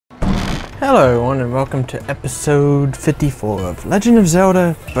Hello everyone and welcome to episode 54 of Legend of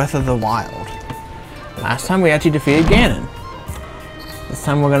Zelda Breath of the Wild. Last time we actually defeated Ganon. This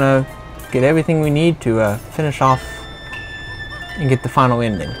time we're gonna get everything we need to finish off and get the final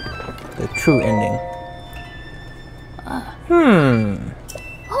ending. The true ending.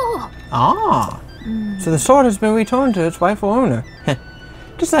 So the sword has been returned to its rightful owner.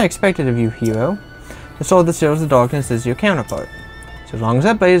 Just as I expected of you, hero. The sword that seals the darkness is your counterpart. So as long as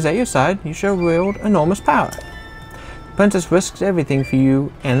that blade is at your side, you shall wield enormous power. The princess risks everything for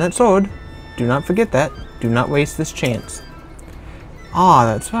you and that sword. Do not forget that. Do not waste this chance. Ah,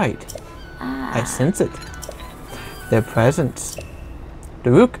 that's right. I sense it. Their presence.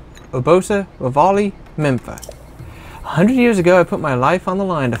 Daruk, Urbosa, Rivali, Mempha. 100 years ago I put my life on the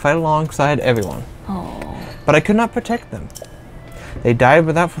line to fight alongside everyone. But I could not protect them. They died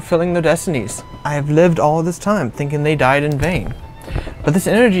without fulfilling their destinies. I have lived all this time thinking they died in vain. But this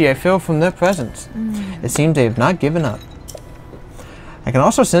energy I feel from their presence. It seems they have not given up. I can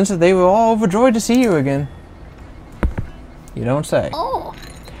also sense that they were all overjoyed to see you again. You don't say.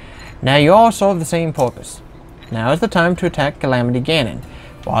 Now you all serve the same purpose. Now is the time to attack Calamity Ganon.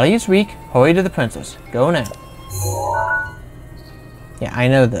 While he is weak, hurry to the princess. Go now. Yeah, I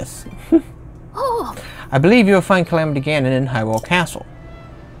know this. I believe you will find Calamity Ganon in Hyrule Castle.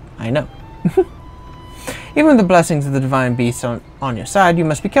 I know. Even with the blessings of the divine beasts on your side, you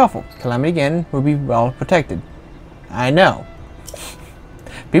must be careful. Calamity Ganon will be well protected. I know.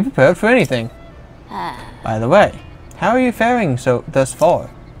 Be prepared for anything. By the way, how are you faring thus far?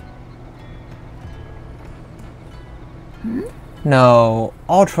 No,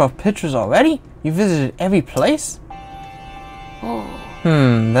 all 12 pictures already? You visited every place?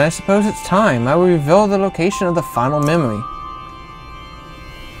 Then I suppose it's time. I will reveal the location of the final memory.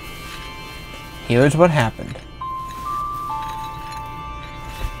 Here's what happened.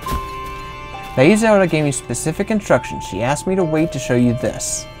 Lady Zelda gave me specific instructions. She asked me to wait to show you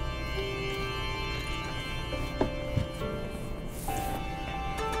this.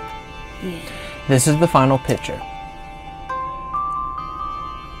 This is the final picture.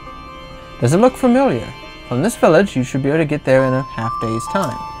 Does it look familiar? From this village, you should be able to get there in a half-day's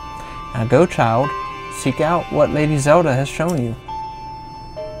time. Now go, child. Seek out what Lady Zelda has shown you.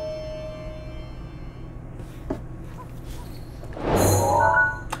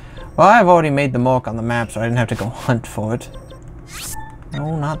 Well, I've already made the mark on the map, so I didn't have to go hunt for it.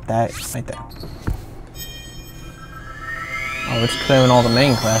 No, not that. Right there. Oh, it's clearing all the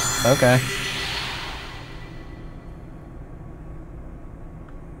main quests. Okay.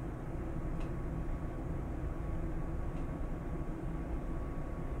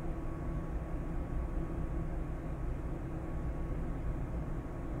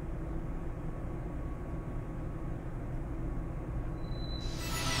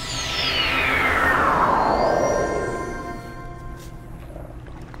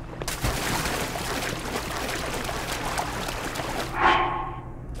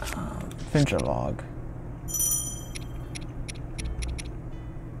 Adventure log.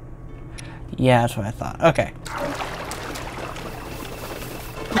 Yeah, that's what I thought. Okay.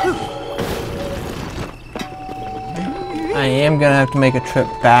 I am gonna have to make a trip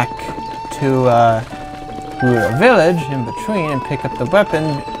back to a village in between and pick up the weapon,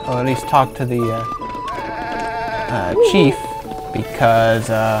 or at least talk to the chief, because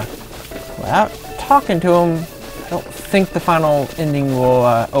without talking to him, I don't think the final ending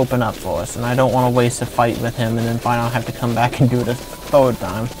will open up for us, and I don't want to waste a fight with him and then find I'll have to come back and do it a third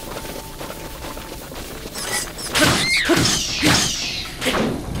time.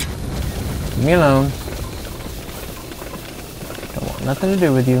 Leave me alone. Don't want nothing to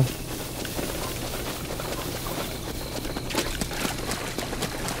do with you.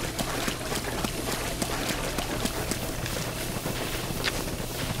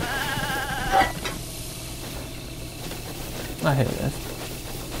 I hear this.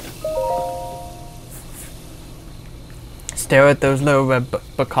 Stare at those little red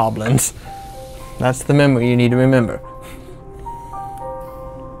bokoblins. That's the memory you need to remember.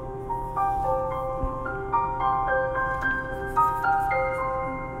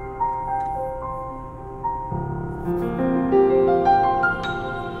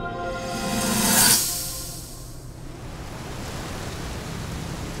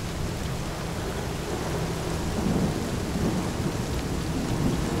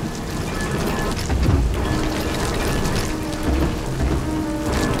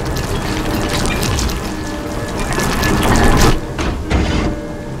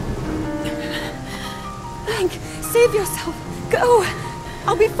 Save yourself! Go!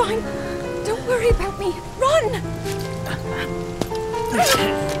 I'll be fine! Don't worry about me! Run!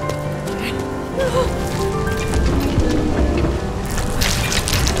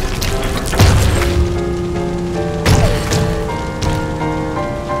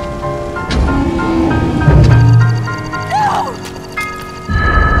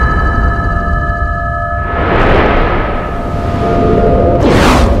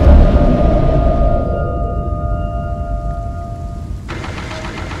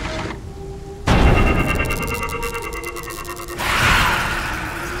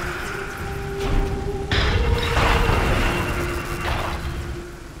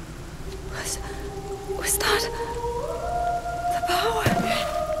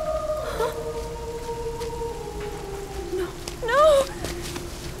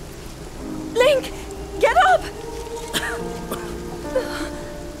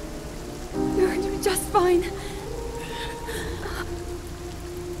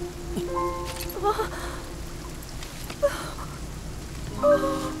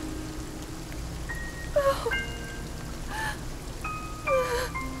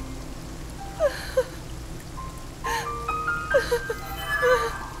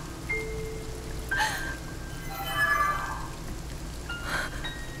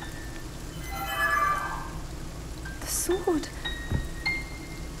 sword.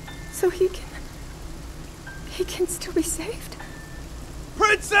 So he can still be saved.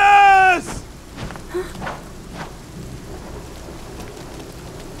 Princess!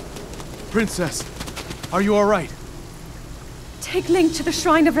 Princess, are you all right? Take Link to the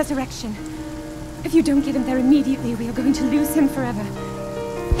Shrine of Resurrection. If you don't get him there immediately, we are going to lose him forever.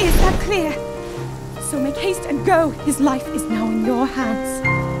 Is that clear? So make haste and go. His life is now in your hands.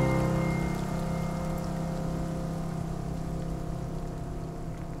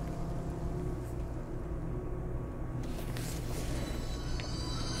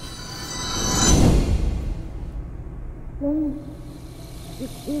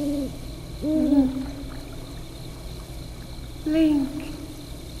 Link,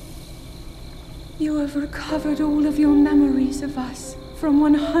 you have recovered all of your memories of us from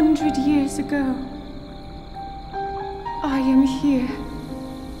 100 years ago. I am here,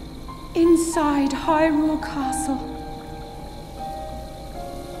 inside Hyrule Castle.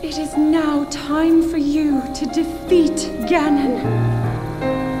 It is now time for you to defeat Ganon.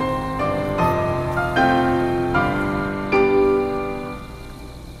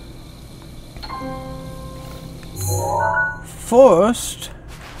 First,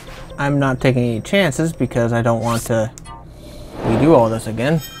 I'm not taking any chances because I don't want to redo all this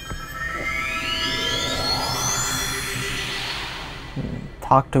again.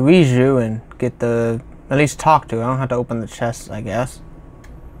 Talk to Riju and get the... at least talk to her. I don't have to open the chest, I guess.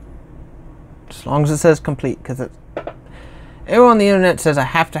 As long as it says complete, because everyone on the internet says I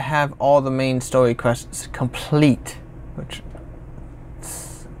have to have all the main story quests complete, which...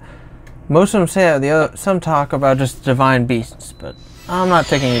 most of them say some talk about just divine beasts, but I'm not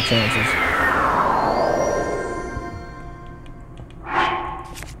taking any chances.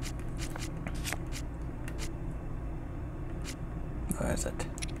 Where is it?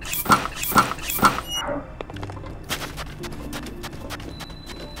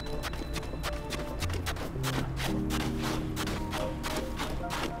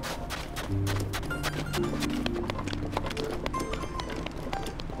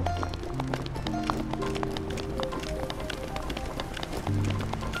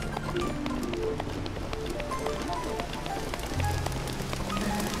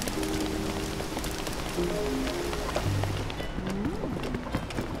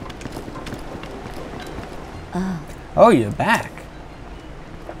 Oh, you're back.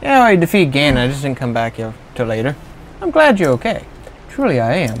 Yeah, I defeated Ganon. I just didn't come back here till later. I'm glad you're okay. Truly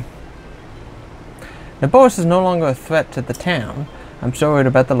I am. Naboris is no longer a threat to the town. I'm so worried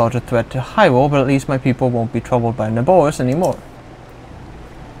about the larger threat to Hyrule, but at least my people won't be troubled by Naboris anymore.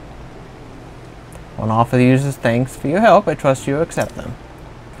 I want to offer you as thanks for your help. I trust you accept them.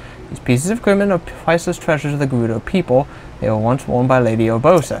 These pieces of equipment are priceless treasures of the Gerudo people. They were once worn by Lady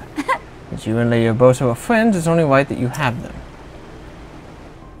Urbosa. As you and Lady Urbosa are friends, it's only right that you have them.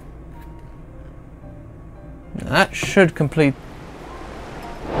 Now that should complete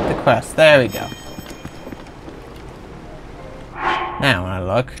the quest. There we go. Now when I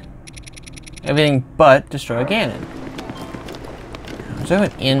look, everything but destroy Ganon. Is there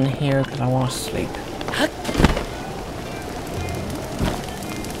an inn here? Because I want to sleep.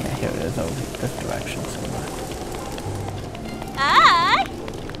 Yeah, here it is, over this direction somewhere. Hi.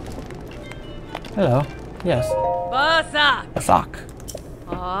 Hello. Yes. Bosa. A sock.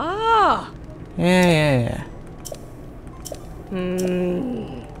 Oh. Yeah.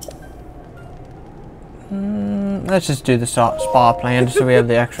 Let's just do the spa plan just so we have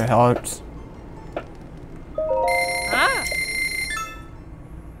the extra hearts. Ah.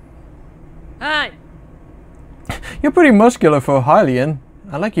 Hi. You're pretty muscular for a Hylian.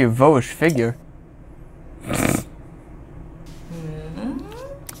 I like your voish figure.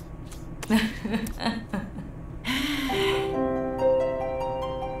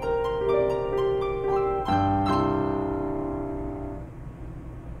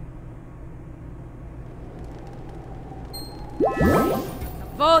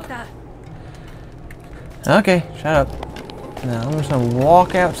 Vota. Okay, shut up. Now I'm just gonna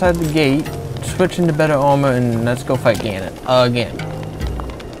walk outside the gate, switch into better armor, and let's go fight Ganon again.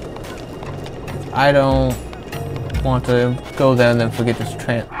 I don't want to go there and then forget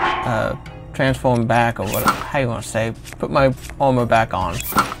to transform back, or whatever, how you want to say, put my armor back on.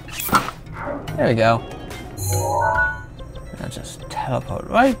 There we go. Now just teleport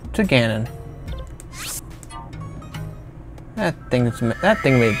right to Ganon. That thing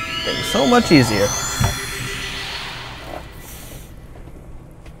made things so much easier.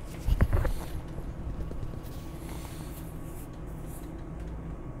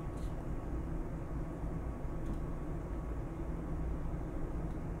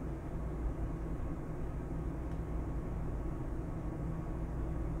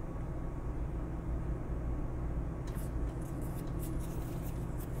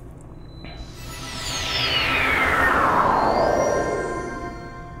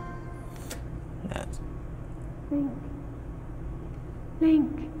 Link.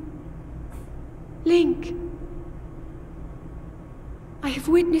 Link. Link. I have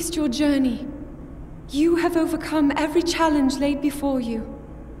witnessed your journey. You have overcome every challenge laid before you.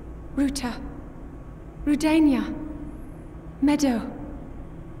 Ruta, Rudania, Meadow,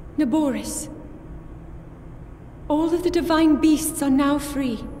 Naboris. All of the divine beasts are now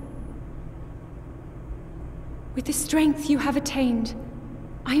free. With the strength you have attained,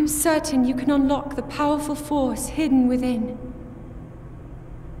 I am certain you can unlock the powerful force hidden within.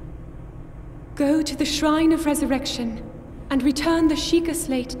 Go to the Shrine of Resurrection and return the Sheikah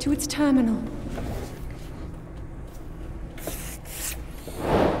Slate to its terminal.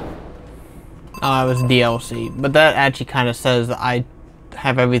 Oh, it was DLC, but that actually kind of says that I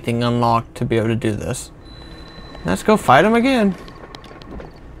have everything unlocked to be able to do this. Let's go fight him again.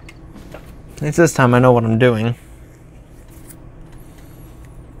 At least this time I know what I'm doing.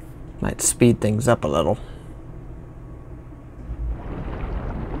 Might speed things up a little.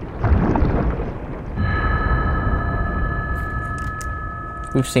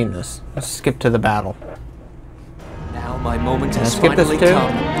 We've seen this. Let's skip to the battle. Now my moment has skip this finally too?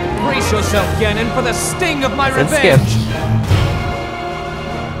 come. Brace yourself, Ganon, for the sting of my Let's revenge! skip.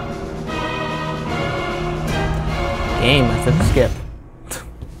 Game, I said skip.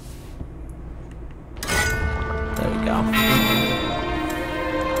 There we go.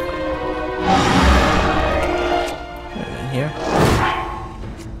 In here.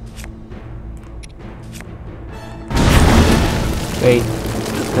 Wait,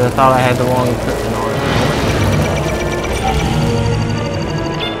 because I thought I had the wrong equipment on.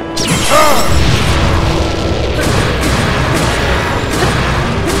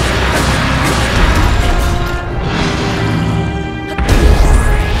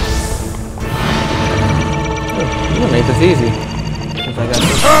 I'm gonna make this easy. Since I got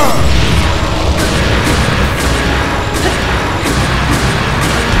this.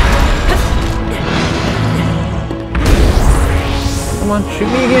 Come on, shoot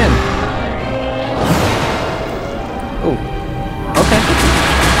me again. Oh, okay.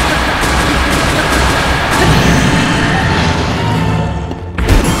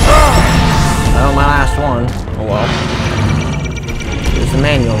 Oh, my last one. Oh well. Here's the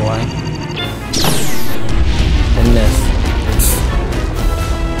manual way. And this.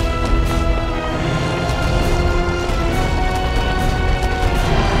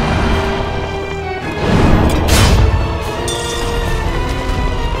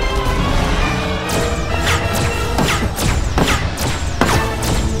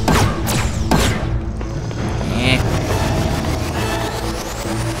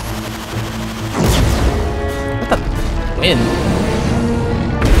 Win.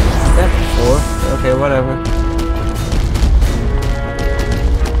 Step 4. Okay, whatever.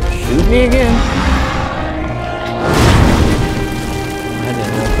 Shoot me again. I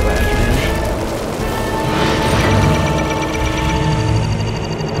didn't roll for that, man.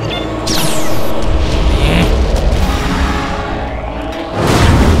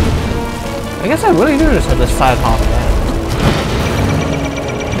 I guess I really do just have to side hop that.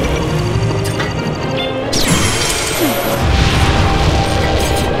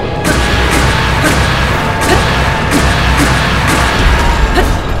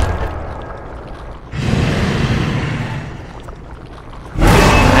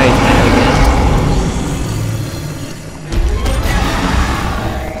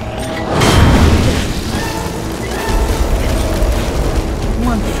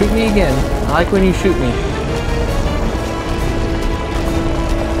 Shoot me again. I like when you shoot me.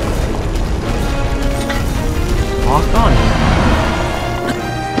 Locked on.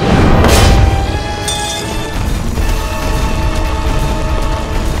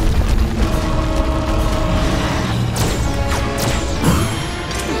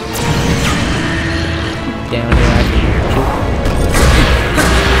 Down here, I can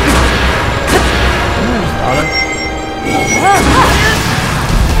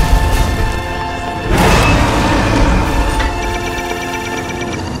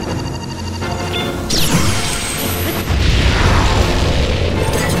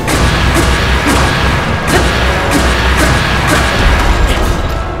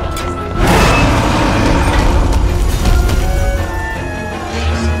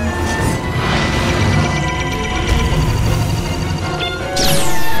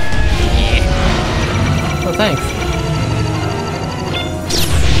thanks.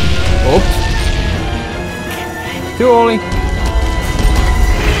 Oops. Too early.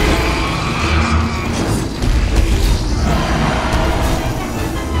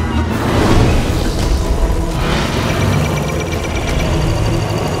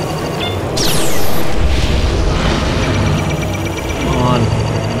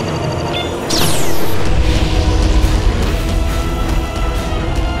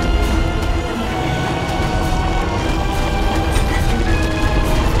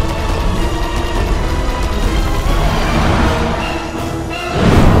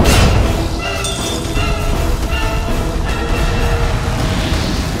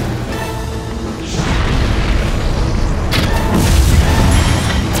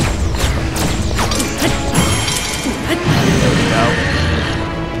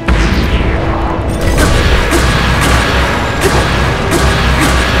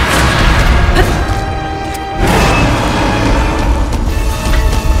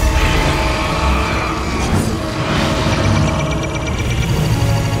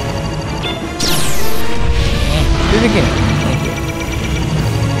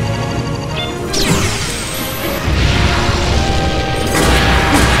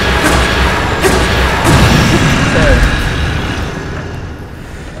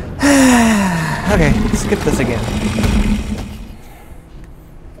 skip this again.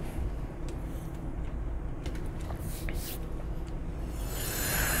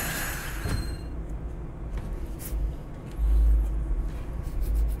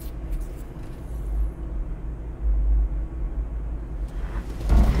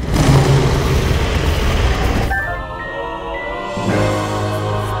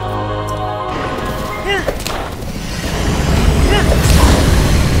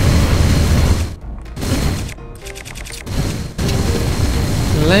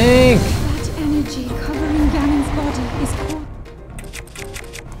 Link! That energy covering Ganon's body is called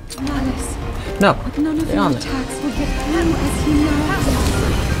malice. No, But none of stay your on there. attacks will get through as he now does.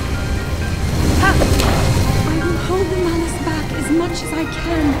 I will hold the malice back as much as I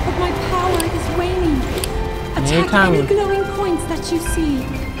can, but my power is waning. Attack Anytime. any glowing points that you see.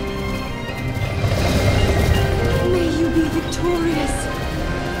 May you be victorious.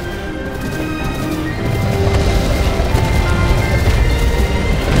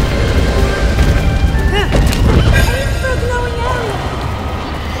 Aim for a glowing area.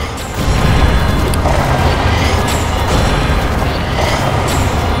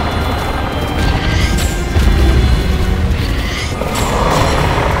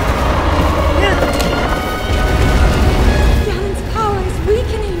 Ganon's power is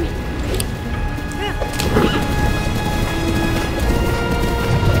weakening.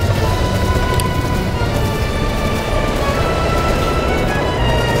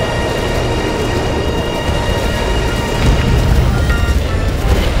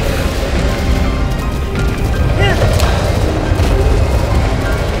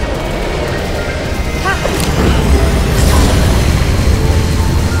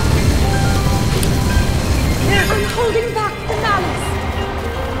 I'm holding back the malice.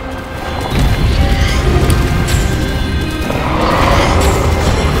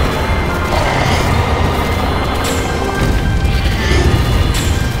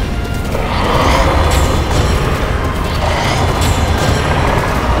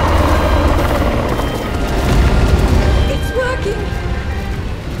 It's working.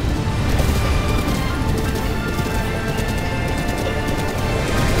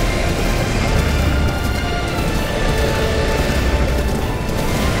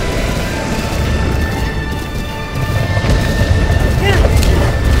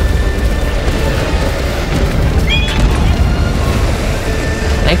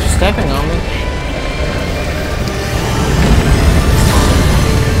 Thanks for stepping on me.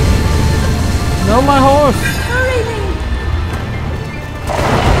 No, my horse! Hurry, Link.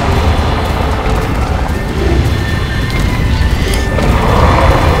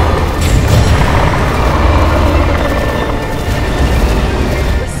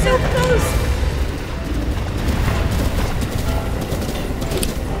 We're so close.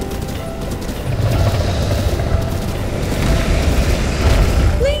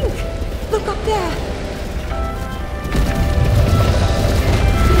 Link, look up there.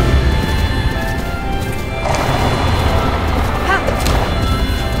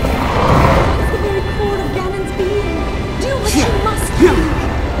 That's the very core of Ganon's being. Do what you must do.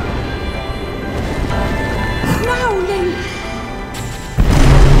 Now, Link.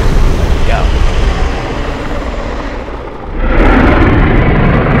 Go.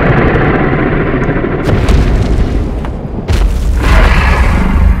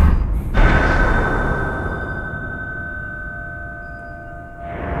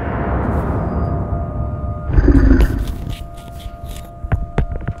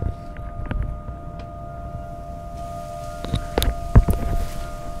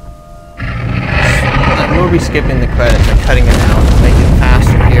 We'll be skipping the credits and cutting it out to make it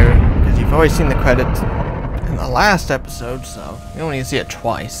faster here, because you've already seen the credits in the last episode, so you don't need to see it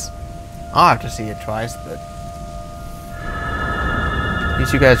twice. I'll have to see it twice, but at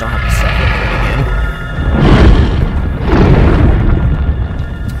least you guys don't have to suffer through it again.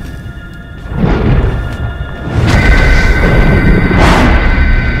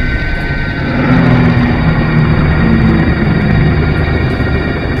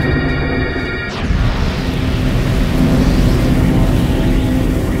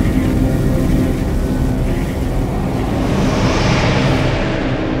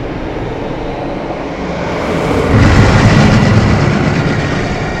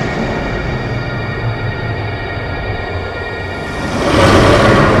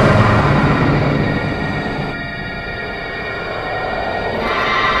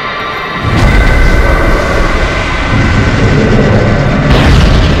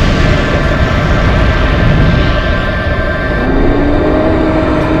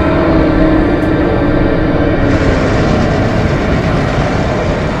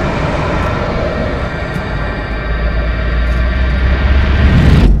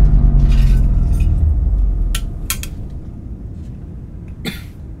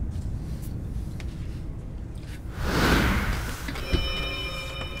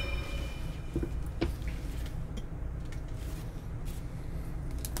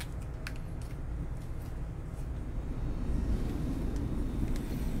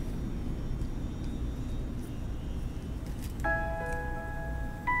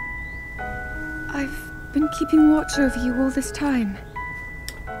 been keeping watch over you all this time.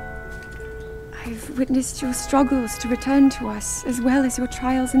 I've witnessed your struggles to return to us, as well as your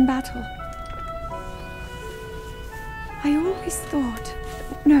trials in battle. I always thought,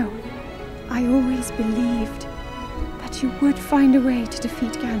 no, I always believed that you would find a way to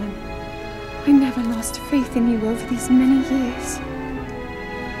defeat Ganon. I never lost faith in you over these many years.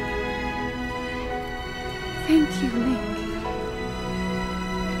 Thank you, Link.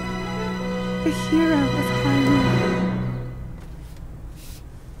 The hero of Hyrule.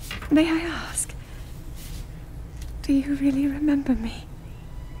 May I ask, do you really remember me?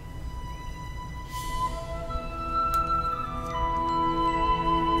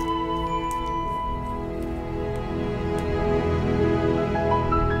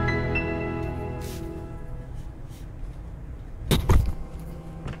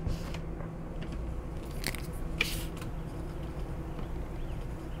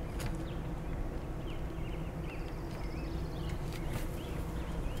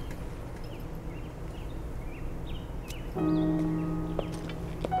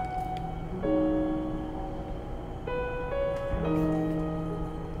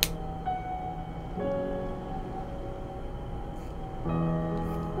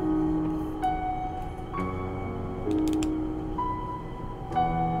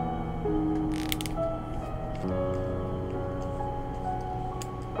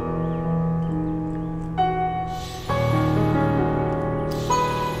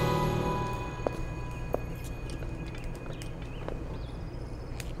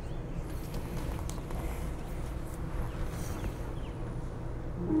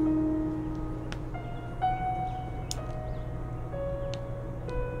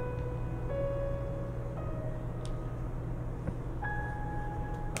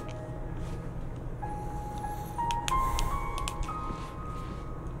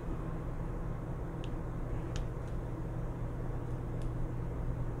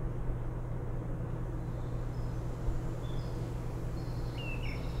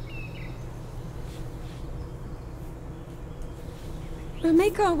 We'll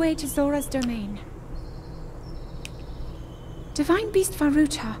make our way to Zora's domain. Divine Beast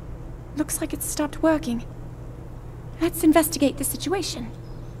Varuta. Looks like it's stopped working. Let's investigate the situation.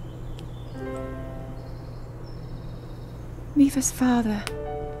 Miva's father.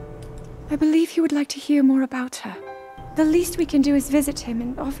 I believe he would like to hear more about her. The least we can do is visit him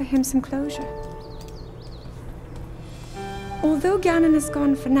and offer him some closure. Although Ganon is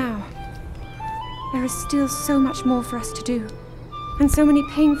gone for now, there is still so much more for us to do. And so many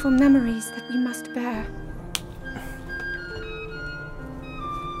painful memories that we must bear.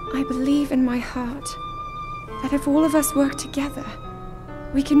 I believe in my heart that if all of us work together,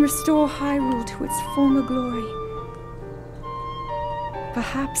 we can restore Hyrule to its former glory.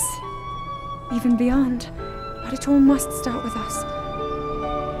 Perhaps even beyond, but it all must start with us.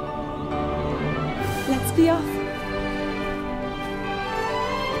 Let's be off.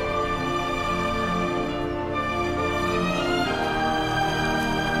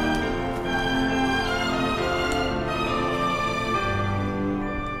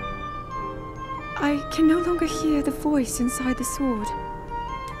 I can no longer hear the voice inside the sword.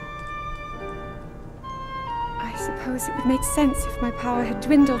 I suppose it would make sense if my power had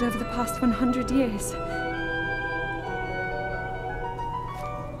dwindled over the past 100 years.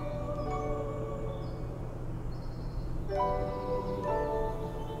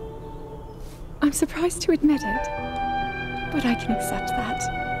 I'm surprised to admit it, but I can accept that.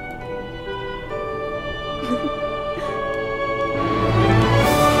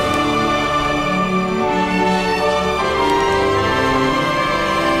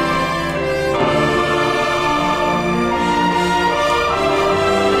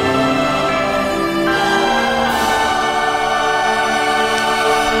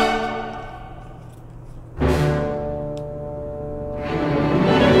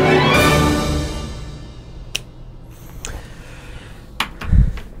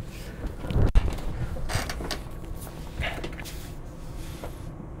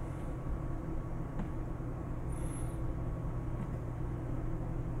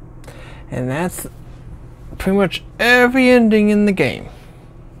 And that's pretty much every ending in the game.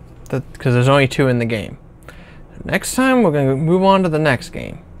 Because there's only 2 in the game. Next time, we're going to move on to the next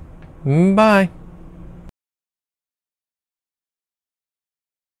game. Bye.